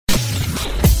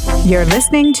You're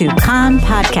listening to Kan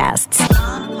Podcasts.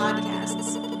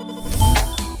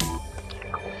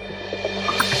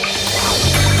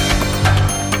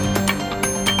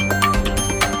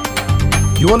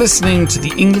 You are listening to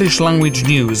the English language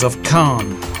news of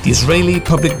Kan, the Israeli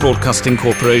Public Broadcasting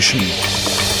Corporation.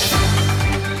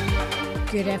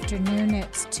 Good afternoon.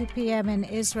 It's 2 p.m. in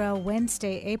Israel,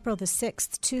 Wednesday, April the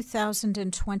 6th,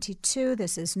 2022.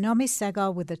 This is Nomi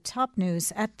Segal with the top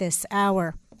news at this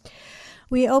hour.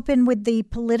 We open with the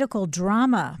political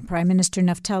drama. Prime Minister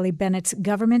Naftali Bennett's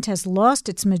government has lost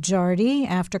its majority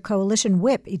after coalition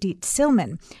whip Idit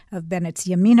Silman of Bennett's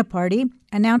Yamina party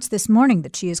announced this morning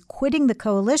that she is quitting the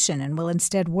coalition and will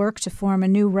instead work to form a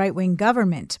new right-wing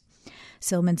government.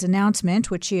 Silman's announcement,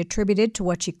 which she attributed to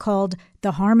what she called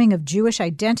the harming of Jewish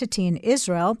identity in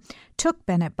Israel, took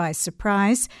Bennett by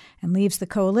surprise and leaves the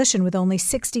coalition with only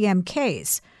 60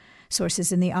 MKs.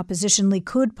 Sources in the opposition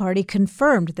Likud party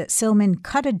confirmed that Silman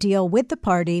cut a deal with the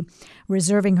party,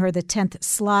 reserving her the 10th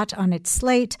slot on its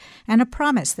slate and a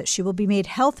promise that she will be made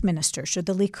health minister should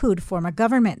the Likud form a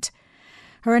government.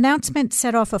 Her announcement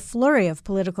set off a flurry of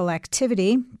political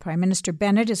activity. Prime Minister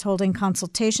Bennett is holding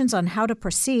consultations on how to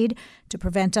proceed to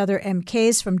prevent other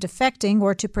MKs from defecting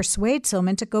or to persuade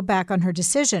Silman to go back on her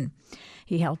decision.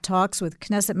 He held talks with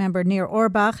Knesset member Nir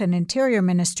Orbach and Interior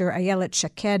Minister Ayelet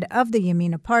Shaked of the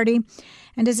Yamina Party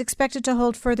and is expected to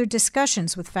hold further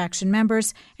discussions with faction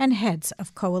members and heads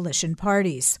of coalition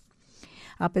parties.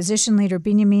 Opposition leader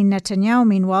Benjamin Netanyahu,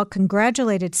 meanwhile,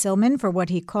 congratulated Silman for what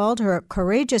he called her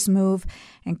courageous move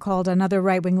and called on other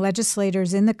right-wing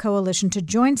legislators in the coalition to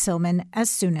join Silman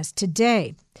as soon as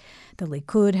today. The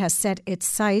Likud has set its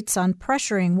sights on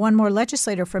pressuring one more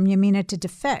legislator from Yamina to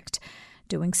defect.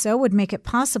 Doing so would make it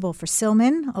possible for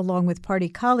Silman, along with party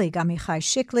colleague Amichai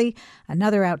Shikli,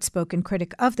 another outspoken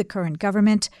critic of the current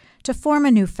government, to form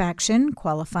a new faction,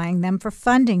 qualifying them for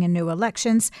funding in new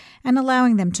elections and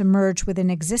allowing them to merge with an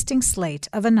existing slate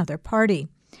of another party.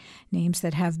 Names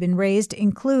that have been raised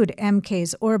include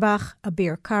MKs Orbach,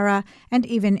 Abir Kara, and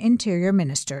even Interior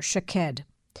Minister Shaked.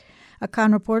 A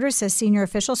Kan reporter says senior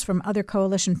officials from other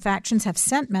coalition factions have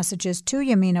sent messages to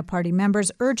Yamina party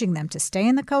members urging them to stay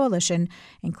in the coalition,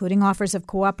 including offers of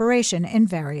cooperation in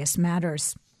various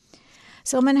matters.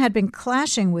 Silman had been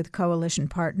clashing with coalition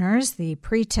partners, the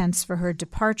pretense for her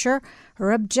departure,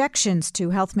 her objections to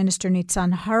Health Minister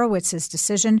Nitzan Horowitz's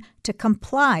decision to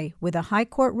comply with a high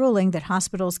court ruling that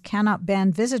hospitals cannot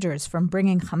ban visitors from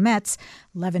bringing chametz,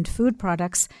 leavened food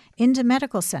products, into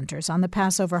medical centers on the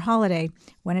Passover holiday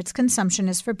when its consumption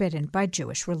is forbidden by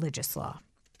Jewish religious law.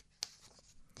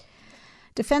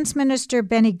 Defense Minister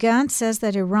Benny Gantz says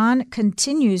that Iran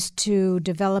continues to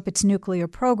develop its nuclear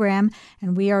program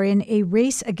and we are in a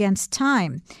race against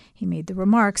time. He made the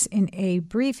remarks in a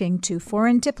briefing to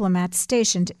foreign diplomats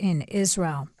stationed in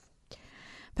Israel.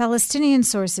 Palestinian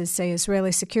sources say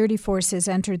Israeli security forces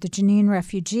entered the Jenin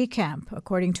refugee camp.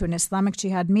 According to an Islamic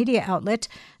Jihad media outlet,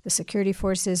 the security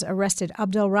forces arrested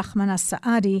Abdel Rahman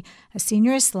as-Saadi, a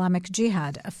senior Islamic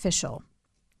Jihad official.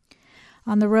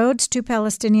 On the roads, 2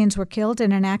 Palestinians were killed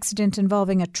in an accident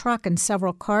involving a truck and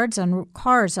several cars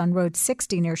on Road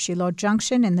 60 near Shiloh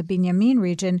Junction in the Binyamin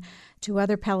region. 2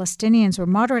 other Palestinians were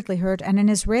moderately hurt and an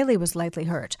Israeli was lightly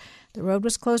hurt. The road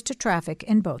was closed to traffic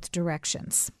in both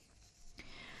directions.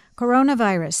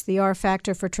 Coronavirus, the R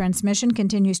factor for transmission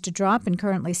continues to drop and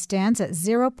currently stands at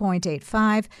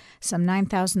 0.85. Some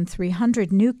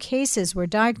 9,300 new cases were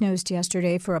diagnosed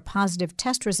yesterday for a positive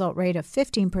test result rate of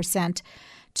 15%.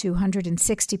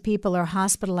 260 people are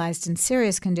hospitalized in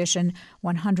serious condition,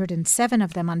 107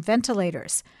 of them on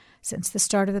ventilators. Since the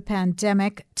start of the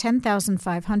pandemic,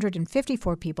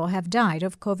 10,554 people have died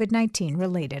of COVID-19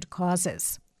 related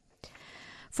causes.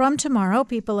 From tomorrow,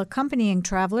 people accompanying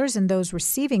travelers and those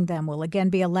receiving them will again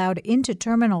be allowed into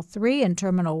Terminal 3 and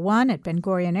Terminal 1 at Ben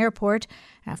Gurion Airport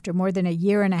after more than a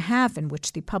year and a half in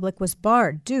which the public was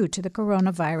barred due to the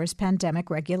coronavirus pandemic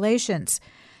regulations.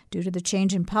 Due to the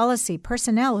change in policy,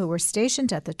 personnel who were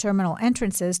stationed at the terminal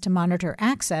entrances to monitor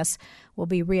access will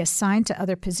be reassigned to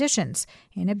other positions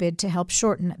in a bid to help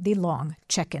shorten the long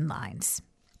check-in lines.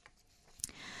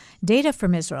 Data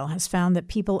from Israel has found that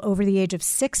people over the age of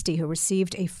 60 who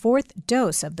received a 4th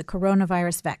dose of the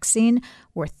coronavirus vaccine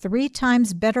were 3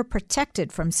 times better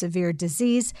protected from severe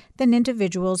disease than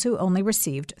individuals who only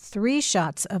received 3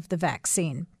 shots of the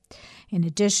vaccine. In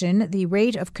addition, the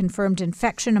rate of confirmed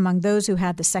infection among those who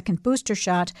had the second booster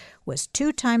shot was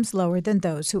 2 times lower than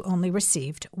those who only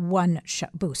received 1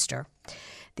 booster.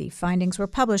 The findings were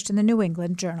published in the New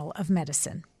England Journal of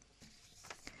Medicine.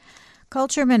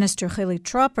 Culture Minister Chili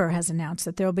Tropper has announced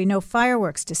that there will be no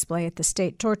fireworks display at the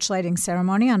state torchlighting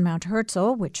ceremony on Mount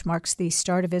Herzl, which marks the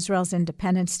start of Israel's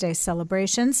Independence Day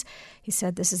celebrations. He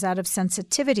said this is out of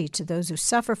sensitivity to those who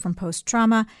suffer from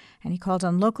post-trauma, and he called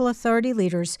on local authority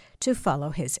leaders to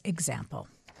follow his example.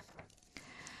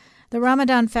 The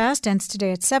Ramadan fast ends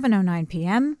today at 7:09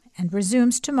 p.m. and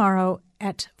resumes tomorrow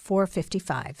at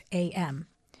 4:55 a.m.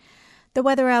 The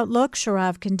weather outlook: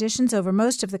 Sharav conditions over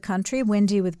most of the country,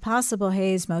 windy with possible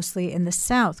haze mostly in the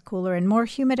south. Cooler and more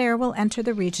humid air will enter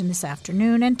the region this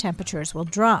afternoon and temperatures will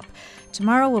drop.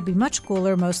 Tomorrow will be much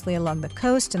cooler, mostly along the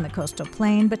coast and the coastal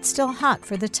plain, but still hot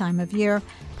for the time of year.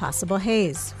 Possible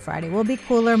haze. Friday will be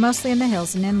cooler, mostly in the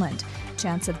hills and inland.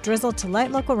 Chance of drizzle to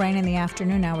light local rain in the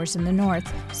afternoon hours in the north.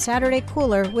 Saturday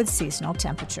cooler with seasonal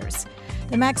temperatures.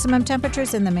 The maximum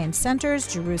temperatures in the main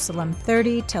centers: Jerusalem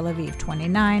 30, Tel Aviv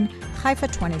 29, Haifa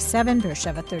 27,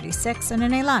 Beersheba 36, and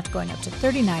in Eilat going up to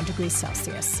 39 degrees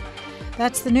Celsius.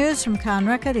 That's the news from Kan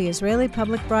Reka, the Israeli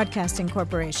Public Broadcasting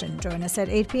Corporation. Join us at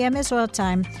 8 p.m. Israel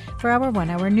time for our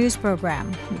one-hour news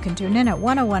program. You can tune in at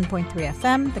 101.3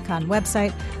 FM, the Kan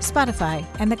website, Spotify,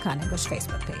 and the Kan English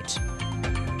Facebook page.